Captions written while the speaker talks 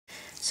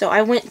So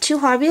I went to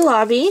Hobby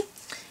Lobby,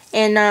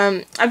 and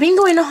I've been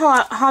going to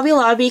Hobby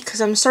Lobby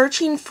because I'm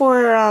searching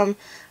for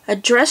a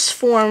dress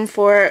form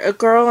for a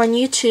girl on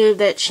YouTube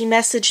that she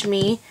messaged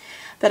me,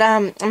 but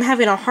I'm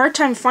having a hard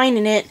time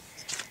finding it.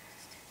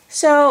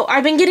 So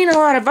I've been getting a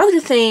lot of other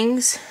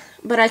things,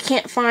 but I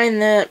can't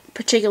find the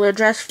particular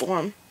dress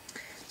form.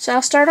 So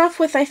I'll start off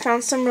with, I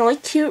found some really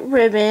cute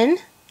ribbon.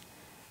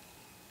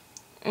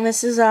 And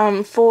this is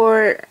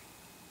for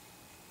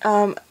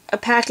a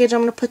package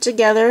I'm going to put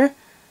together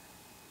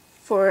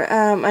for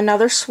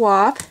another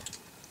swap.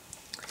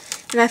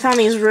 And I found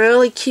these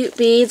really cute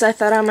beads I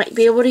thought I might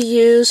be able to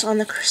use on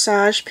the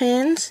corsage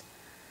pins.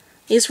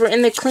 These were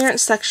in the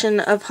clearance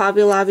section of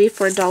Hobby Lobby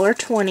for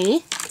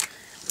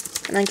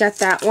 $1.20. And I got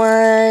that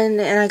one,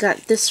 and I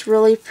got this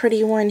really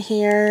pretty one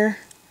here.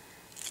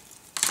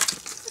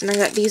 And I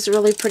got these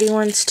really pretty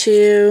ones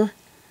too.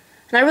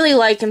 And I really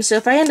like them, so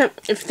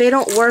if they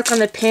don't work on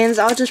the pins,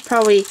 I'll just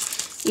probably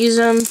use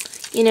them,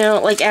 you know,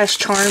 like as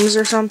charms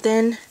or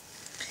something.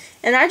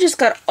 And I just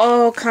got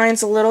all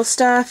kinds of little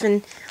stuff,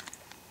 and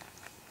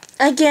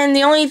again,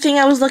 the only thing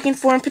I was looking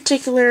for in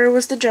particular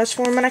was the dress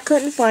form, and I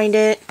couldn't find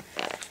it.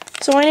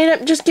 So I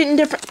ended up just getting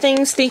different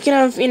things, thinking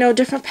of, you know,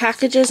 different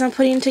packages I'm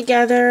putting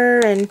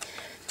together, and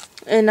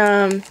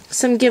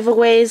some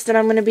giveaways that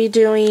I'm going to be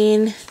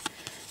doing.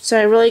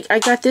 So I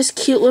got this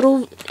cute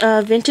little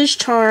vintage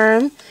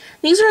charm.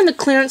 These are in the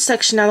clearance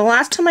section. Now, the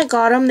last time I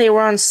got them, they were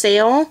on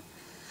sale.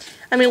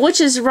 I mean,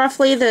 which is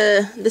roughly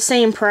the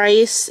same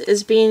price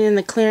as being in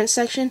the clearance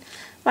section.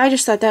 But I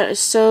just thought that was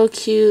so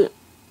cute.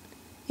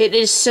 It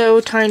is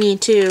so tiny,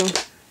 too.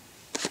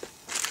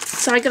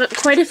 So I got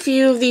quite a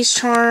few of these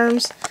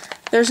charms.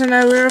 There's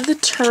another of the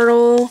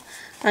turtle.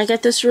 I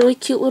got this really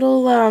cute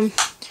little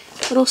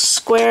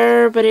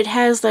square, but it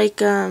has like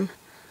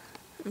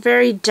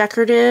very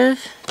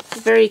decorative,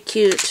 very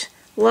cute.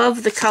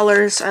 Love the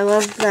colors. I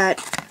love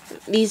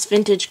these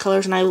vintage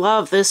colors, and I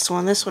love this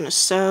one. This one is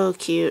so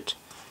cute.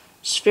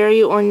 It's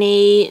very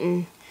ornate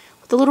and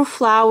with the little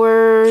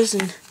flowers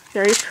and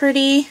very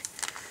pretty.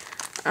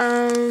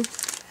 Then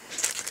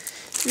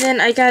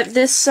I got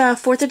this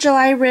 4th of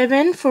July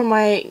ribbon for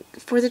my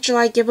 4th of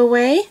July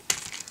giveaway.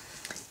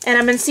 And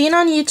I've been seeing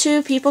on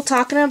YouTube people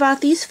talking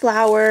about these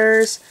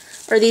flowers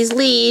or these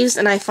leaves,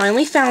 and I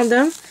finally found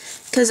them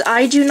because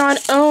I do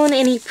not own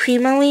any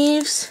Prima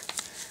leaves.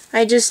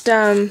 I just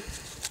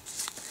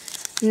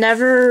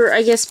never,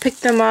 I guess,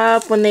 picked them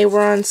up when they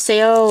were on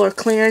sale or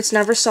clearance,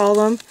 never saw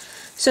them.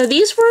 So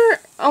these were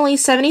only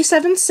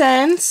 77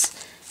 cents,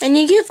 and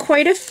you get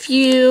quite a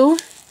few.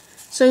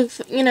 So,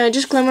 you know,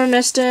 just glimmer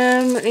mist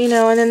them, you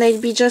know, and then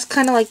they'd be just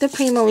kind of like the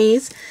Prima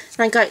leaves.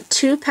 And I got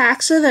 2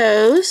 packs of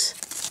those.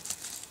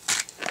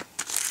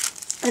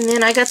 And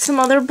then I got some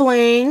other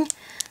bling.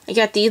 I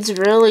got these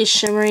really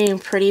shimmery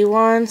and pretty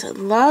ones. I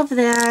love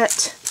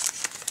that.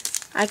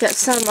 I got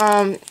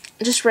some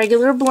just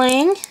regular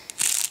bling.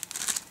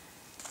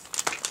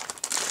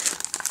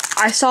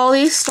 I saw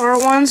these star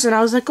ones and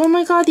I was like, oh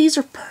my god, these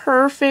are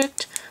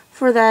perfect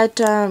for that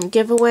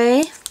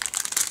giveaway.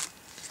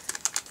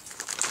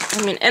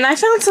 I mean, and I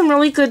found some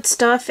really good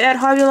stuff at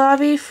Hobby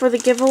Lobby for the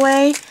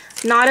giveaway.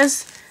 Not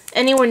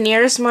anywhere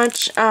near as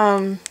much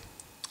as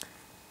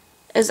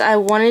I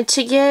wanted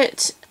to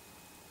get,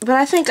 but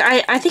I think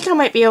I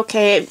might be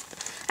okay.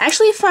 I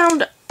actually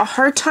found a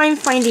hard time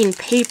finding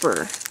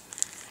paper.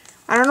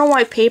 I don't know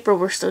why paper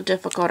were so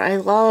difficult. I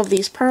love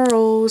these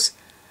pearls.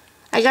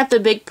 I got the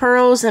big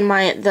pearls in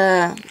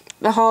the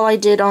haul I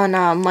did on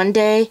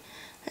Monday,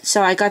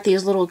 so I got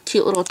these little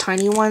cute little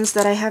tiny ones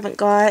that I haven't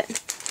got.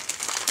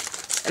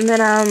 And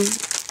then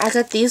I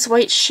got these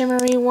white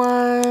shimmery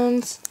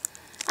ones.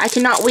 I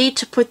cannot wait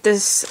to put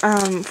this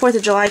 4th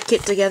of July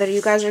kit together.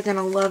 You guys are going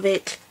to love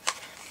it.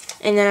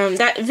 And then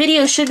that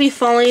video should be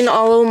following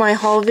all of my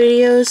haul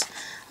videos.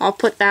 I'll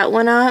put that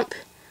one up.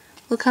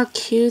 Look how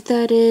cute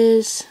that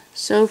is.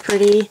 So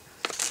pretty.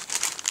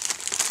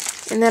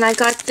 And then I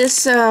got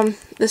this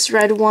this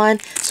red one.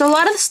 So a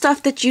lot of the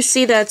stuff that you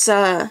see that's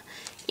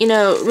you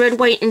know, red,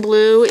 white, and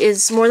blue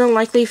is more than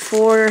likely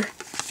for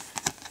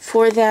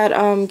that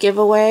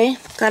giveaway.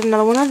 Got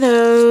another one of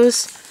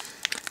those.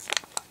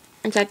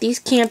 I got these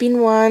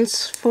camping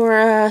ones for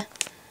a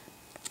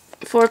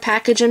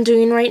package I'm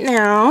doing right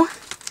now.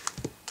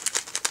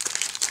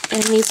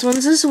 And these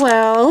ones as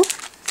well.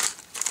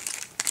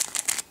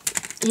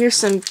 Here's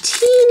some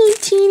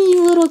teeny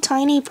little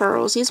tiny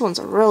pearls. These ones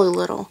are really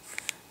little.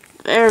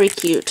 Very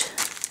cute.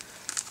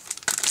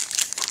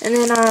 And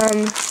then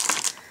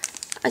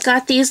I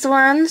got these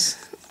ones.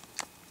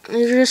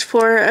 These are just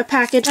for a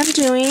package I'm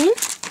doing.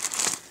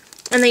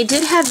 And they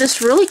did have this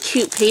really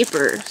cute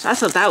paper. So I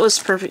thought that was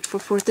perfect for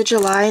 4th of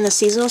July in the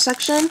seasonal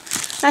section.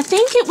 I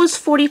think it was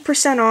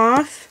 40%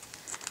 off.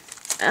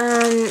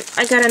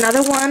 I got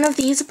another one of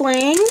these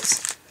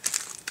blings.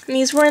 And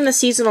these were in the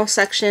seasonal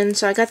section.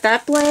 So I got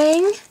that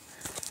bling.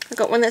 I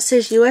got one that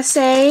says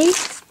USA.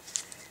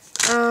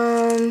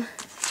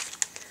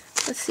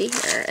 Let's see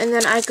here. And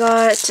then I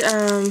got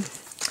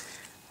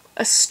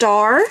a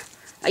star.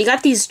 I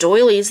got these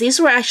doilies. These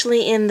were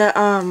actually in the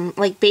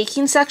like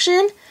baking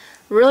section.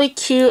 Really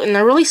cute, and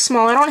they're really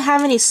small. I don't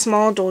have any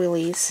small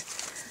doilies.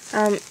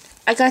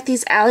 I got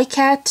these Alley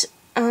Cat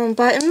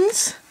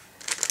buttons.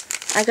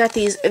 I got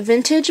these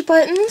vintage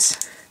buttons.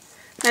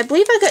 I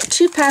believe I got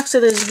 2 packs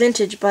of those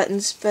vintage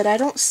buttons, but I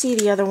don't see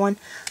the other one.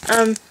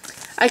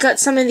 I got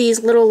some of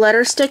these little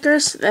letter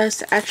stickers.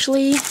 That's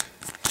actually,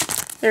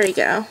 there you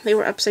go. They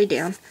were upside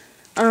down.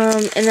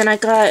 And then I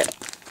got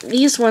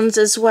these ones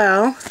as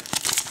well.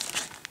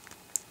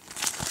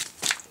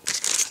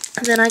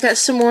 And then I got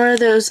some more of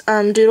those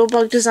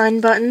Doodlebug design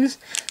buttons.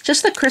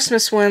 Just the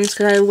Christmas ones,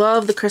 because I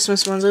love the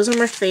Christmas ones. Those are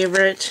my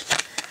favorite.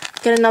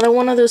 Got another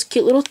one of those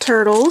cute little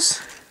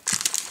turtles.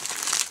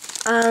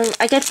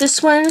 I got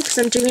this one because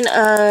I'm doing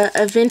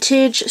a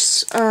vintage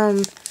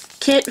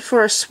kit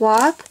for a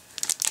swap.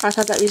 I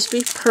thought that would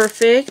be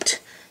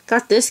perfect.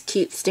 Got this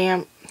cute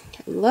stamp.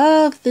 I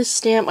love this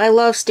stamp. I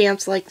love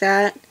stamps like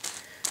that.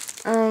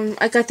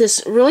 I got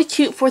this really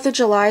cute 4th of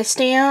July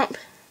stamp.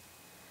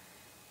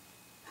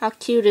 How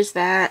cute is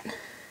that?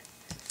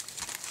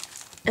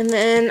 And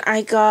then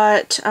I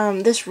got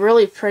this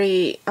really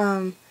pretty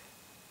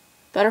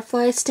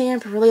butterfly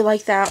stamp. I really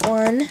like that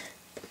one.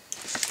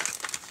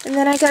 And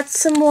then I got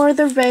some more of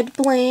the red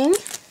bling.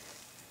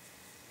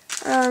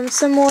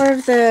 Some more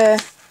of the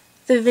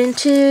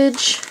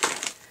vintage.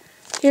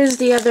 Here's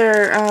the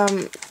other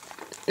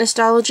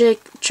nostalgic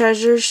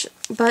treasures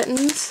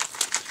buttons.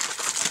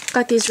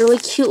 Got these really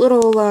cute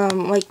little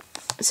like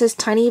it says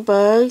tiny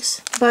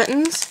bugs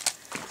buttons.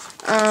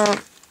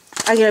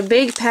 I get a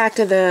big pack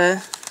of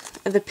the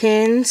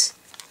pins,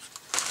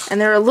 and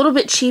they're a little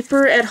bit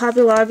cheaper at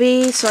Hobby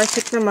Lobby, so I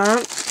picked them up.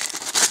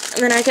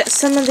 And then I got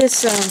some of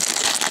this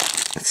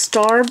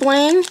star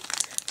bling.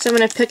 So I'm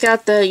gonna pick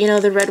out the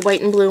the red,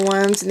 white, and blue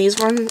ones, and these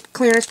were on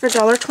clearance for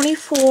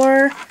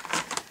 $1.24.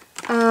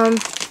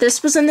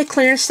 This was in the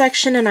clearance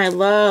section, and I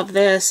love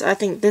this. I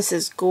think this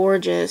is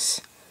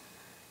gorgeous.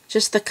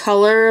 Just the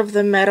color of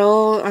the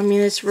metal. I mean,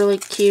 it's really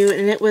cute,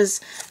 and it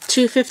was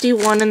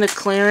 $2.51 in the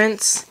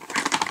clearance.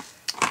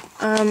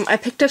 I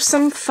picked up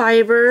some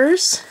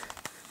fibers.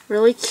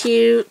 Really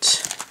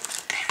cute.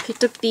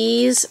 Picked up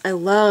these. I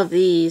love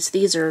these.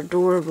 These are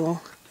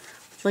adorable.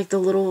 Like the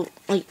little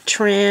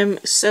trim.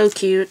 So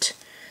cute.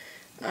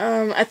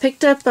 I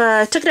picked up,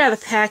 took it out of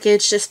the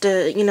package just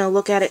to,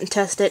 look at it and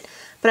test it.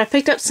 But I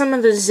picked up some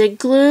of the Zig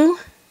glue.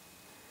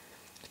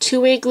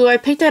 2-way glue. I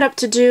picked that up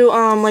to do,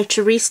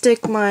 to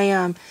re-stick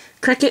my,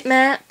 Cricut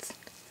mat.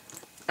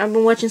 I've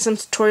been watching some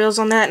tutorials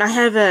on that, and I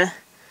have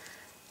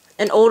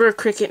an older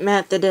Cricut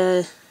mat that,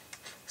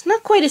 it's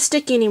not quite as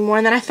sticky anymore.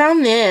 And then I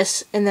found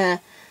this in the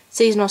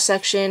seasonal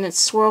section. It's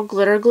swirl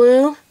glitter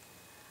glue.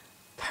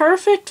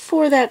 Perfect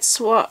for that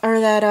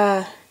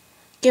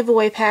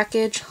giveaway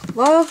package.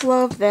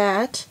 Love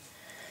that.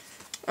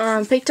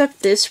 Picked up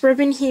this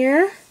ribbon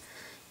here.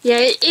 Yeah,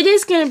 it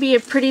is going to be a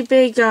pretty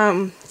big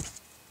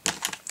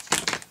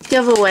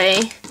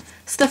giveaway.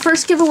 It's the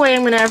first giveaway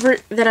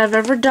that I've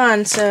ever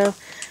done, so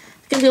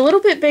it's going to be a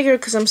little bit bigger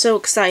because I'm so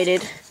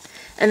excited.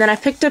 And then I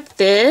picked up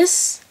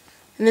this,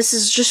 and this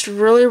is just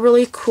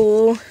really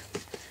cool.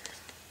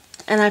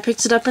 And I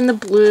picked it up in the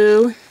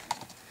blue.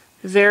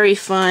 Very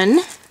fun.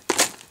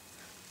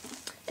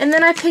 And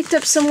then I picked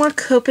up some more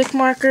Copic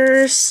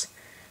markers.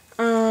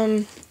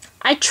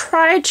 I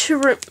tried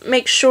to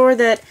make sure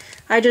that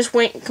I just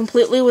went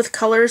completely with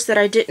colors that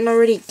I didn't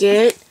already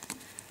get,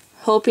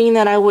 hoping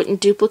that I wouldn't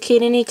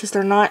duplicate any because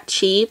they're not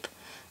cheap.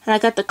 And I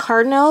got the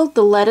Cardinal,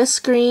 the Lettuce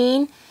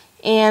Green,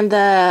 and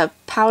the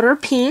Powder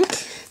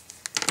Pink.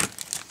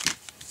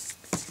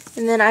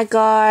 And then I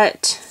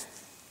got,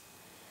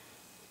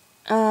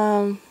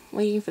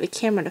 waiting for the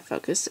camera to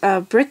focus,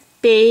 Brick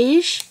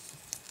Beige,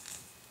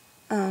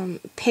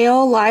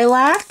 Pale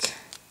Lilac,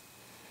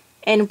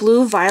 and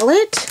Blue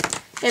Violet.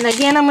 And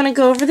again, I'm going to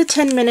go over the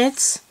 10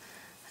 minutes.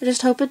 I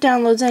just hope it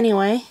downloads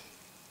anyway.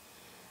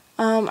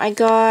 I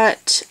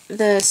got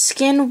the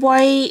Skin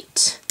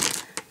White,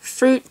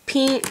 Fruit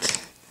Pink,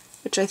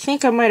 which I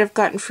think I might have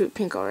gotten Fruit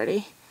Pink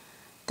already.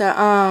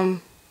 The,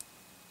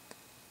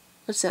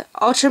 what's that?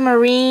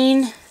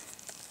 Ultramarine,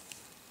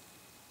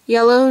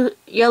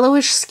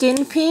 Yellowish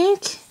Skin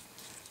Pink,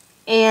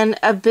 and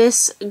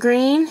Abyss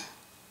Green.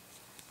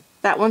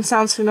 That one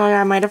sounds familiar.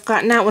 I might have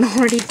gotten that one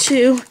already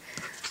too.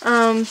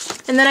 And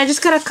then I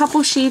just got a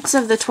couple sheets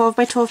of the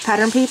 12x12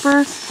 pattern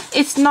paper.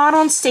 It's not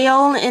on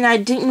sale, and I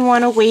didn't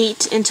want to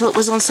wait until it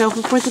was on sale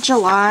for 4th of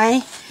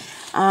July.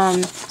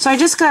 So I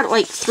just got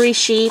like 3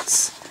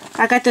 sheets.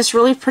 I got this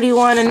really pretty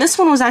one, and this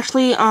one was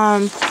actually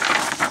on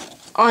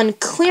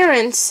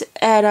clearance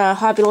at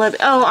Hobby Lobby.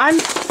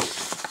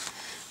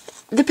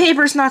 The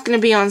paper's not going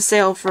to be on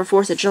sale for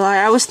 4th of July.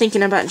 I was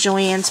thinking about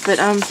Joann's, but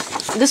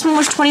this one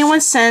was 21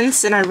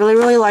 cents, and I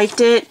really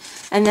liked it.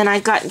 And then I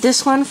got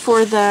this one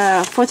for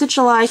the 4th of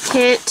July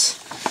kit.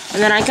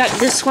 And then I got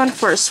this one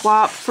for a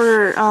swap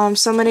for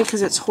somebody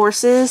because it's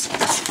horses.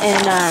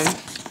 And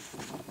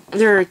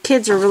their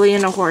kids are really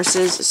into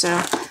horses.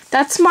 So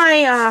that's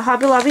my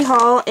Hobby Lobby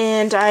haul.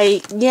 And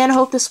I, again,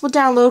 hope this will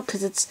download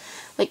because it's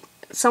like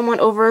somewhat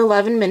over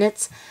 11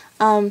 minutes.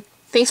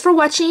 Thanks for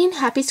watching.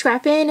 Happy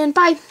scrapping and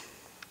bye.